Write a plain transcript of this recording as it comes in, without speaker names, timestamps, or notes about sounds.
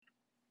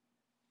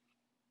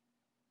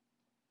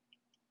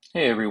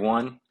Hey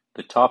everyone,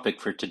 the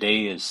topic for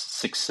today is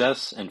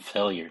success and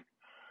failure.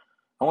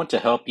 I want to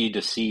help you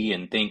to see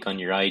and think on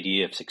your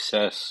idea of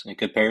success in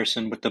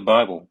comparison with the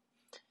Bible.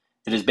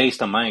 It is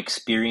based on my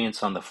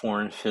experience on the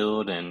foreign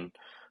field and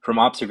from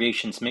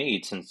observations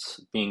made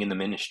since being in the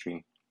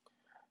ministry.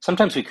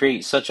 Sometimes we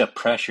create such a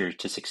pressure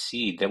to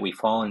succeed that we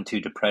fall into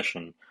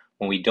depression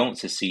when we don't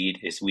succeed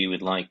as we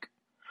would like,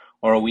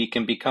 or we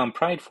can become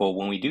prideful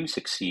when we do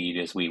succeed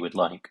as we would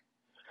like.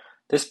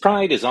 This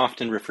pride is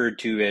often referred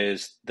to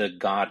as the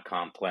God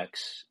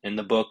complex in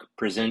the book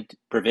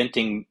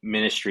Preventing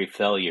Ministry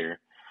Failure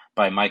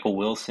by Michael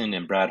Wilson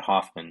and Brad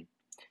Hoffman.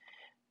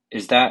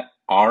 Is that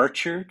our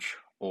church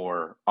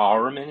or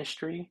our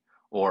ministry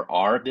or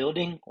our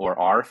building or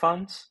our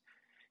funds?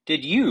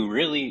 Did you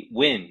really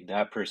win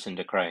that person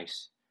to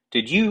Christ?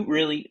 Did you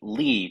really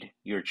lead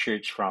your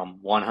church from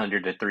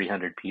 100 to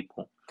 300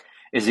 people?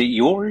 Is it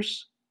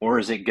yours or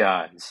is it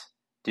God's?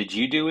 Did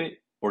you do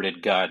it or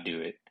did God do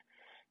it?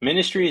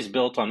 Ministry is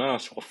built on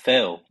us will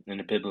fail in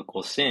a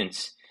biblical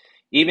sense,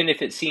 even if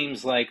it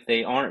seems like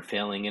they aren't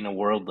failing in a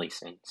worldly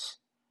sense.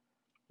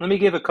 Let me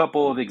give a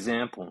couple of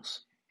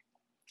examples.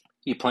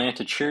 You plant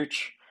a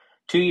church,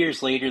 2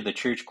 years later the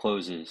church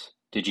closes.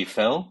 Did you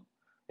fail?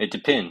 It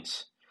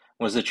depends.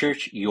 Was the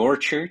church your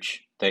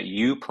church that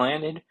you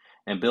planted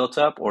and built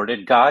up, or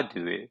did God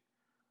do it?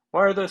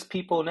 Where are those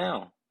people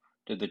now?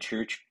 Did the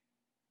church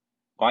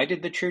Why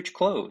did the church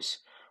close?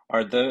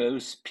 Are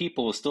those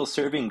people still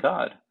serving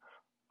God?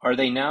 Are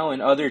they now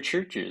in other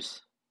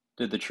churches?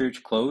 Did the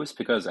church close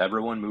because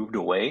everyone moved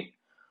away?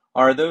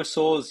 Are those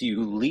souls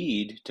you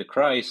lead to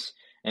Christ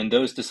and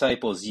those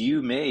disciples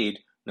you made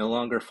no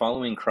longer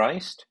following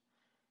Christ?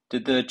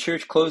 Did the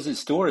church close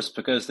its doors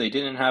because they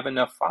didn't have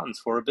enough funds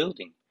for a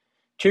building?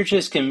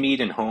 Churches can meet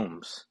in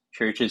homes.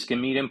 Churches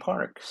can meet in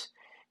parks.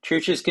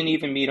 Churches can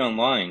even meet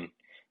online.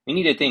 We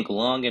need to think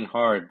long and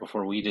hard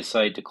before we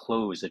decide to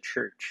close a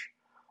church.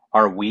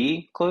 Are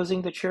we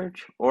closing the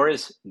church or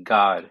is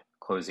God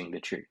closing the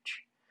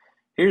church?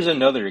 Here's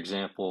another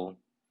example.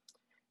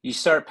 You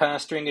start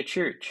pastoring a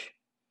church.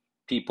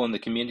 People in the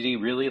community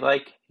really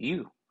like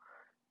you.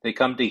 They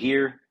come to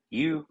hear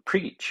you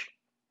preach.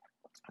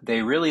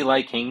 They really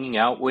like hanging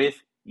out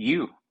with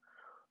you.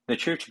 The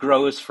church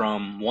grows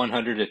from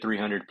 100 to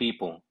 300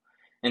 people.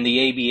 In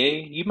the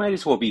ABA, you might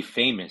as well be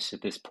famous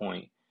at this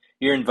point.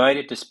 You're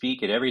invited to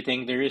speak at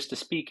everything there is to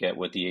speak at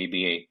with the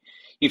ABA.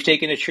 You've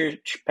taken a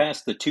church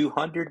past the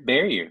 200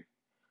 barrier.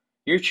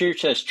 Your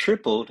church has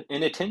tripled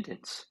in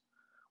attendance.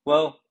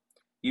 Well,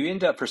 you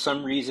end up for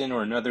some reason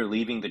or another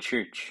leaving the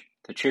church.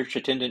 The church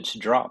attendance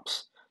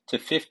drops to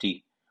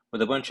 50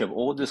 with a bunch of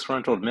old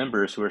disgruntled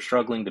members who are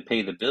struggling to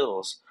pay the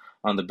bills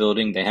on the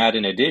building they had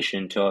in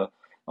addition to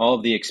all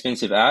of the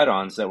expensive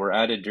add-ons that were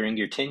added during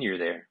your tenure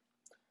there.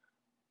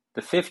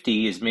 The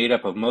 50 is made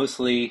up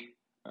mostly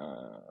of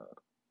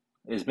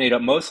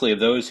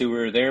those who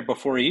were there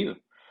before you.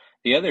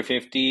 The other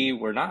 50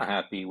 were not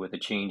happy with the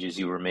changes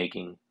you were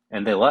making,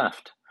 and they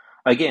left.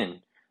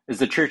 Again, is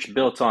the church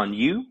built on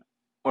you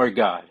or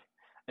God?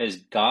 Is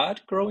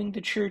God growing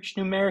the church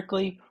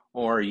numerically,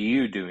 or are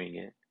you doing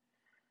it?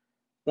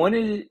 When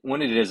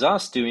it is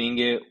us doing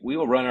it, we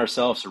will run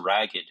ourselves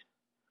ragged.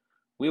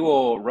 We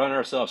will run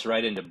ourselves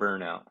right into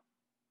burnout.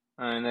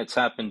 And that's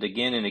happened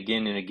again and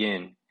again and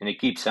again. And it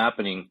keeps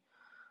happening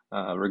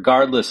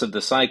regardless of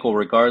the cycle,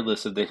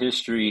 regardless of the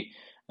history.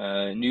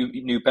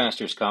 New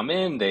pastors come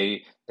in,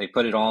 they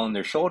put it all on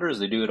their shoulders,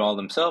 they do it all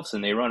themselves,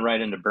 and they run right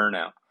into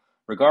burnout.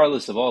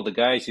 Regardless of all the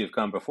guys who have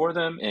come before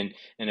them and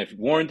have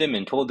warned them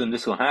and told them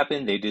this will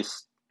happen, they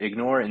just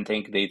ignore it and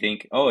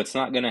think, oh, it's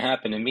not going to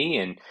happen to me,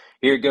 and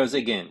here it goes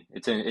again.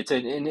 It's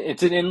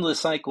an endless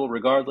cycle,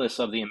 regardless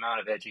of the amount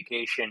of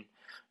education,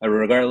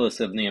 regardless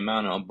of the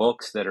amount of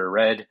books that are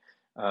read.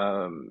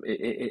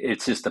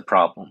 It's just a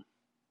problem.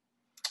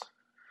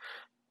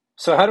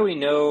 So how do we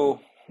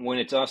know when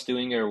it's us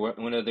doing it or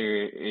whether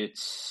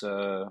it's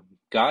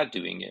God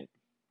doing it?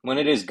 When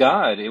it is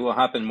God, it will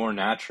happen more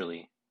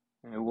naturally.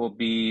 It will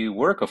be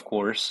work, of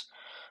course,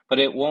 but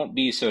it won't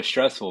be so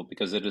stressful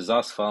because it is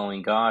us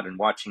following God and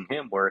watching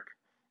Him work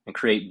and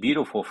create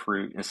beautiful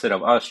fruit instead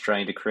of us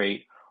trying to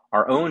create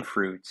our own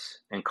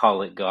fruits and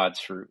call it God's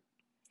fruit.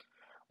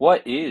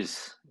 What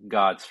is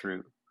God's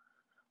fruit?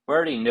 We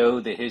already know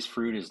that his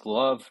fruit is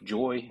love,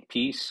 joy,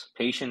 peace,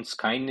 patience,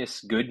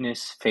 kindness,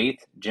 goodness,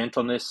 faith,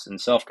 gentleness,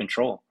 and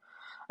self-control.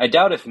 I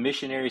doubt if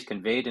missionaries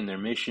conveyed in their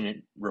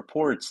mission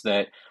reports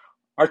that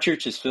our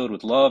church is filled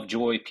with love,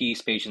 joy,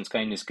 peace, patience,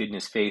 kindness,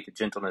 goodness, faith,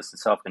 gentleness, and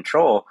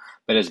self-control,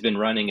 but has been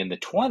running in the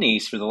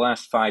 20s for the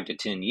last 5 to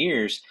 10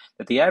 years,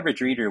 that the average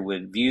reader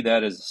would view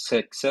that as a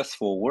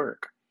successful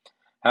work.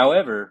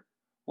 However,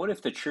 what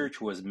if the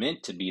church was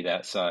meant to be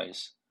that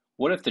size?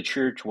 What if the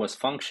church was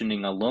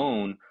functioning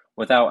alone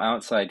without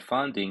outside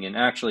funding and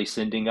actually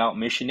sending out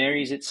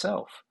missionaries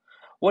itself?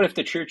 What if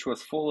the church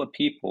was full of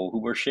people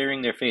who were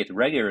sharing their faith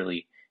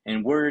regularly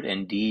in word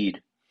and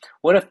deed?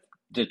 What if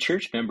the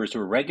church members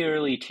were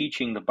regularly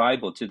teaching the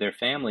Bible to their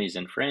families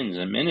and friends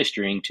and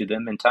ministering to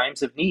them in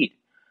times of need?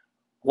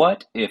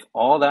 What if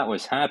all that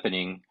was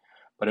happening,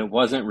 but it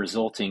wasn't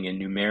resulting in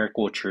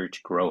numerical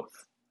church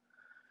growth.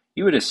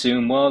 You would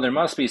assume, well, there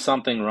must be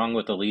something wrong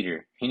with the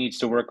leader. He needs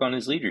to work on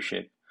his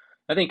leadership.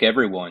 I think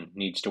everyone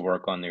needs to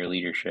work on their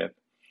leadership.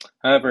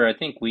 However, I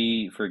think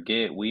we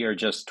forget we are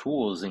just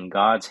tools in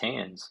God's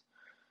hands.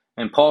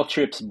 In Paul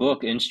Tripp's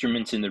book,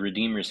 Instruments in the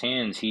Redeemer's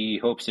Hands, he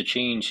hopes to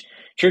change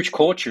church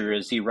culture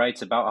as he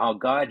writes about how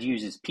God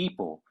uses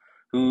people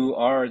who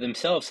are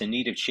themselves in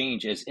need of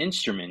change as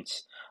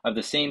instruments of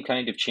the same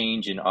kind of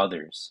change in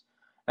others.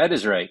 That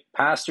is right.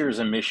 Pastors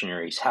and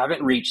missionaries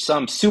haven't reached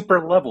some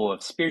super level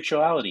of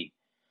spirituality.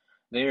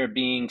 They are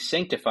being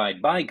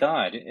sanctified by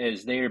God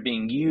as they are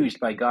being used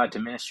by God to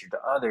minister to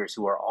others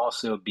who are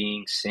also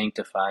being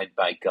sanctified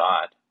by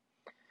God.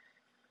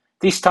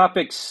 These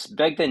topics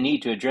beg the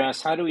need to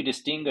address how do we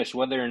distinguish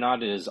whether or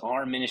not it is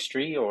our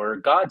ministry or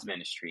God's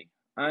ministry.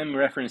 I'm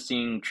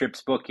referencing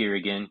Tripp's book here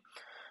again.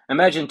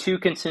 Imagine two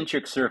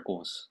concentric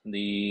circles.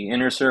 The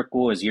inner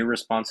circle is your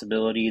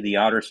responsibility, the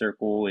outer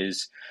circle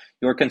is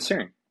your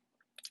concern.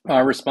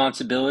 Our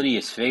responsibility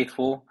is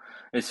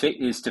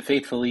to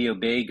faithfully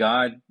obey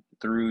God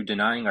through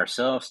denying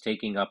ourselves,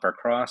 taking up our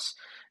cross,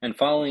 and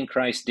following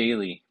Christ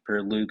daily,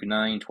 per Luke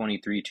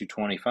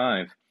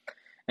 9:23-25.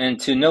 And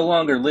to no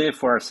longer live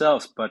for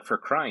ourselves, but for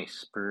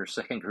Christ, per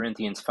 2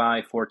 Corinthians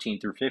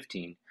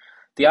 5:14-15.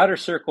 The outer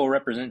circle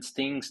represents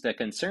things that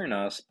concern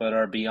us, but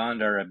are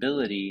beyond our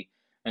ability,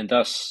 and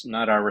thus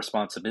not our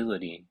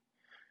responsibility.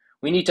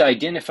 We need to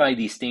identify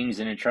these things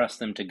and entrust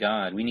them to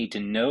God. We need to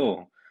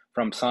know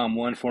from Psalm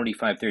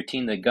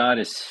 145:13 that God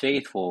is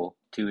faithful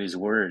to his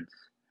words.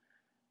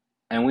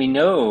 And we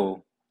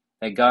know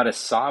that God is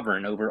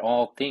sovereign over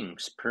all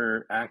things,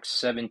 per Acts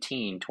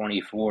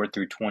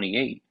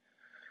 17:24-28.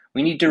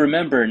 We need to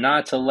remember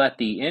not to let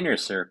the inner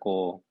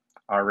circle,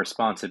 our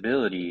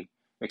responsibility,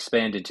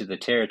 expand into the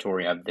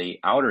territory of the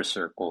outer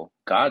circle,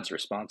 God's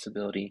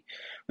responsibility.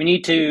 We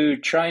need to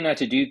try not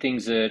to do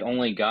things that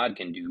only God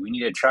can do. We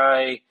need to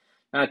try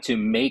not to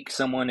make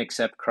someone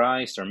accept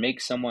Christ or make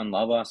someone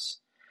love us.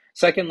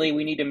 Secondly,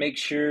 we need to make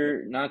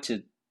sure not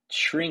to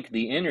shrink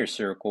the inner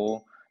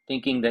circle,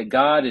 thinking that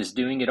God is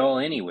doing it all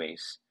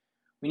anyways.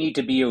 We need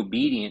to be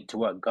obedient to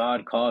what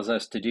God calls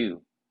us to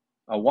do.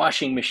 A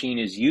washing machine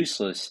is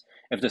useless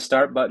if the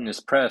start button is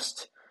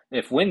pressed.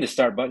 If when the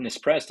start button is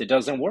pressed, it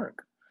doesn't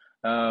work.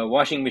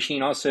 Washing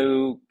machine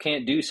also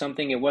can't do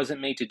something it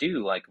wasn't made to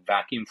do, like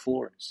vacuum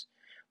floors.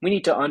 We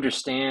need to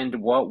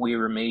understand what we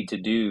were made to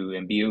do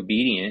and be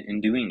obedient in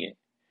doing it.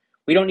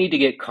 We don't need to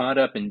get caught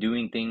up in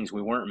doing things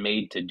we weren't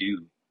made to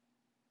do.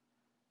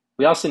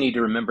 We also need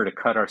to remember to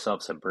cut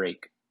ourselves a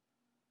break.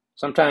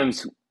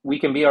 Sometimes we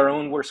can be our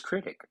own worst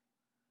critic.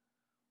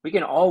 We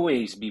can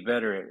always be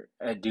better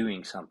at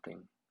doing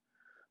something.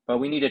 But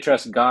we need to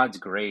trust God's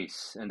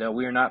grace and that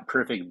we are not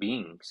perfect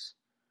beings.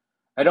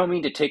 I don't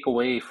mean to take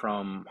away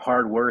from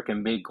hard work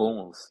and big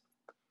goals.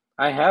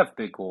 I have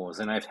big goals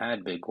and I've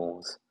had big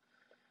goals.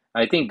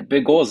 I think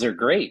big goals are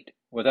great.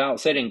 Without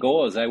setting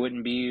goals, I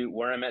wouldn't be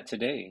where I'm at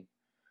today.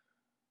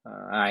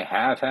 I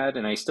have had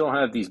and I still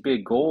have these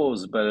big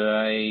goals, but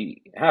I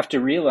have to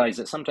realize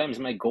that sometimes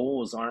my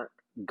goals aren't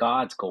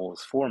God's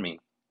goals for me.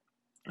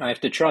 I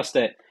have to trust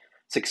that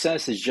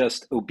success is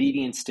just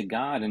obedience to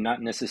God and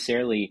not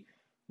necessarily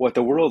what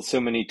the world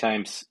so many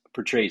times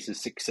portrays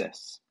as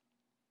success.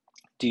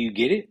 Do you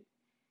get it?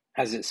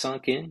 Has it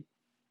sunk in?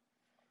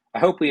 I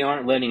hope we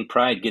aren't letting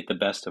pride get the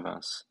best of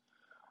us.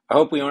 I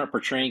hope we aren't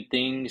portraying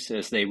things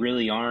as they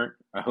really aren't.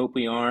 I hope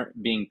we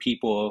aren't being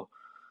people.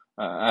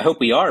 I hope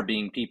we are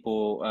being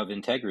people of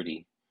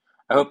integrity.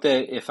 I hope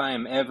that if I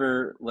am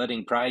ever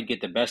letting pride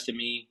get the best of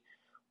me,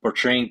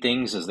 portraying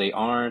things as they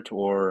aren't,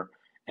 or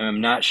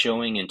am not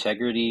showing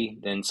integrity,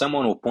 then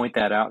someone will point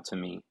that out to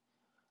me.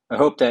 I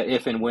hope that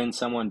if and when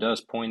someone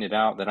does point it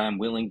out, that I'm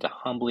willing to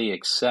humbly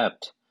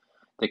accept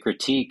the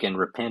critique and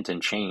repent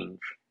and change.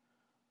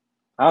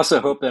 I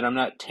also hope that I'm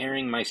not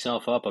tearing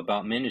myself up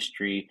about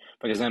ministry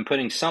because I'm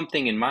putting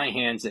something in my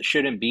hands that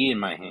shouldn't be in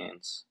my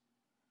hands.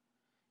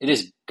 It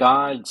is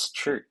God's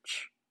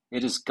church.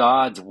 It is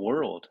God's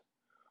world.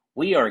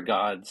 We are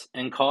God's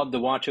and called to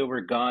watch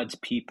over God's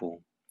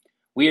people.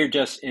 We are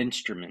just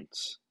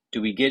instruments.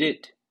 Do we get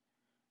it?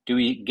 Do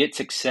we get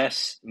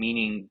success,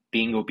 meaning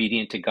being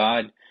obedient to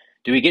God?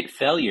 Do we get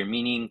failure,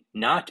 meaning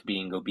not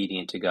being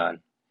obedient to God?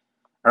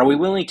 Are we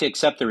willing to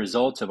accept the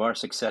results of our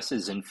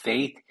successes in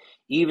faith,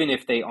 even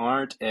if they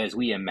aren't as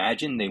we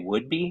imagine they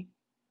would be?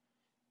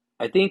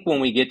 I think when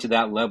we get to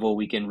that level,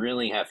 we can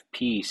really have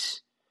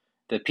peace,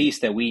 the peace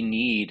that we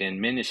need,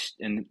 and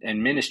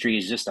ministry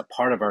is just a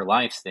part of our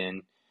lives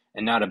then,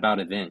 and not about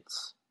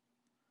events.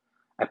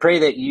 I pray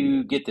that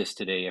you get this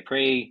today. I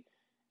pray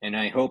and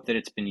I hope that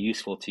it's been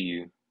useful to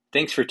you.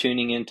 Thanks for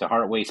tuning in to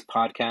Heartways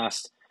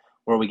Podcast,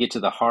 where we get to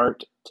the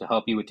heart to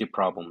help you with your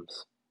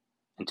problems.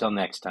 Until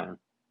next time.